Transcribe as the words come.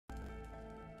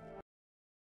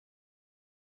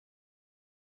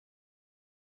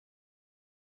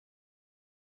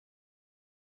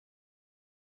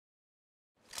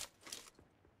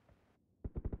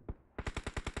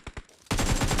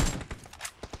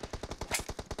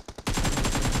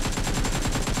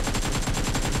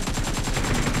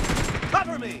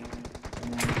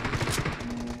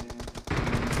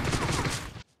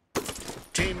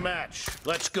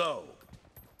Let's go.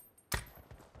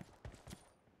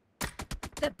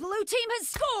 The blue team has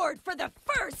scored for the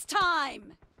first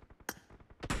time!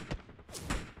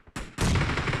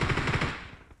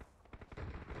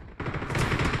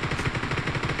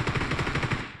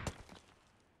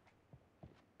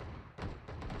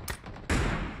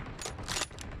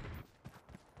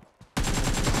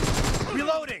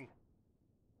 Reloading!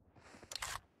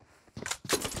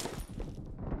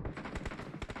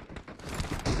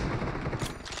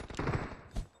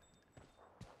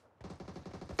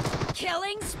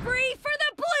 Killing spree for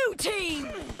the blue team!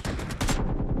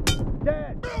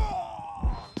 Dead!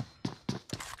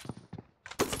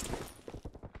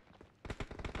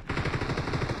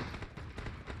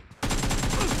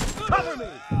 Cover me!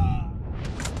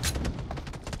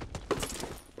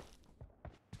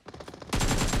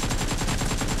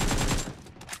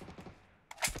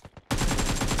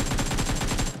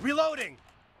 Reloading!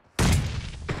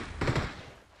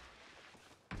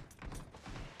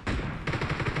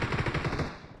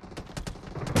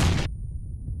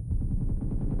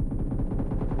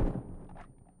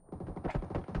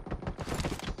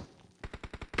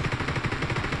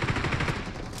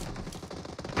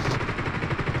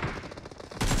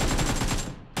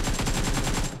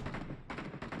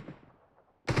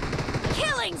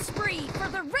 Killing spree for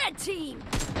the red team!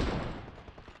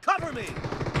 Cover me!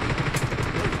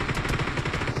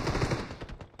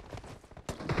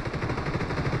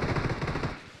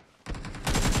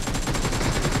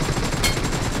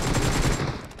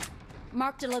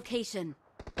 Marked a location.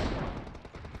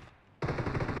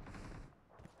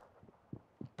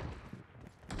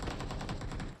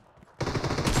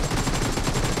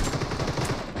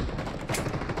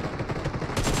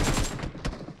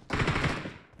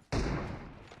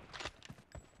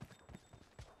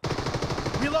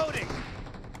 Reloading!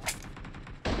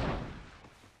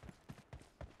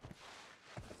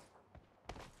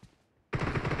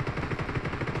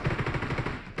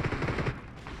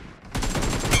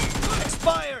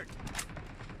 Expired!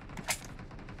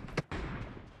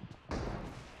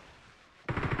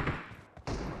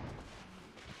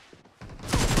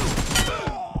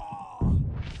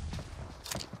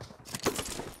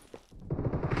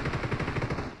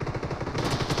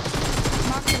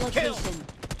 Marked a location.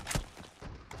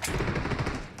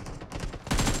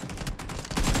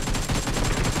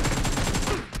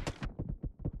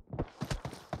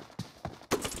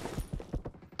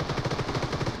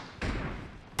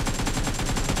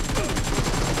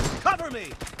 Cover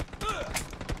me!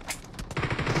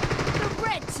 The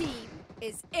red team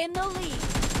is in the lead.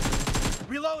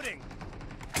 Reloading!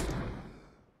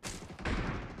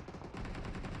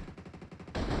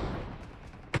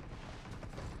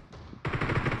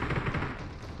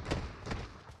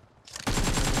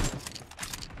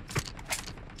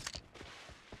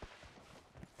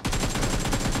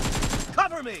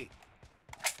 Cover me!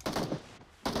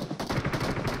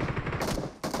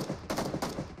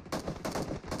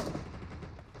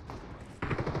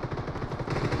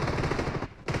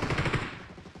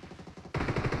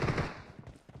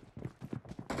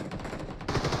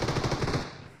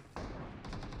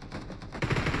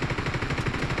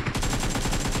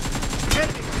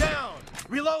 Enemy down!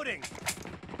 Reloading!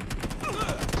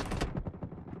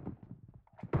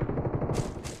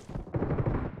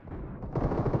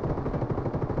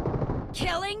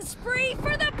 Killing spree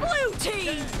for the blue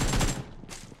team!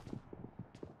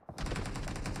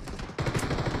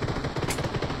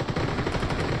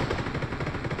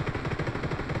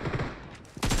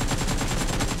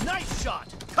 Nice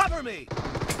shot! Cover me!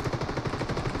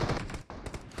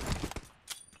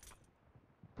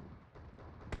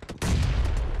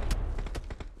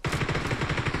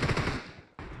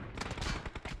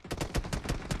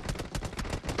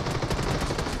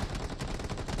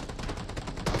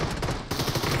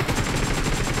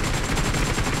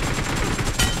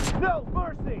 No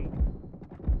mercy!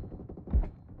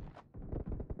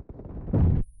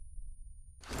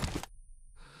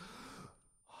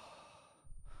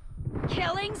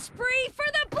 Killing spree for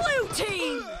the blue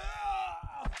team!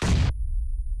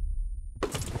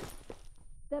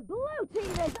 The blue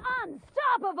team is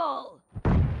unstoppable!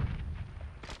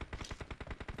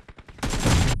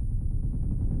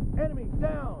 Enemy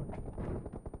down!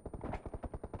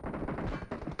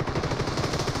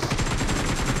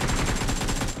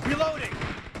 Reloading!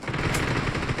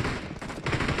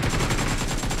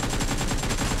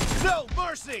 No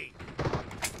mercy!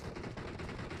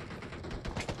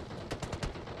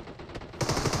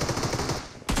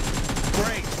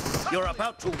 Great! You're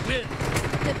about to win!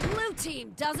 The blue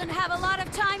team doesn't have a lot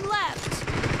of time left!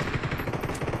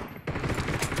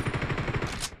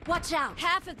 Watch out!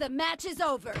 Half of the match is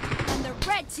over! And the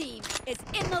red team is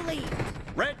in the lead.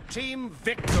 Red team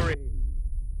victory.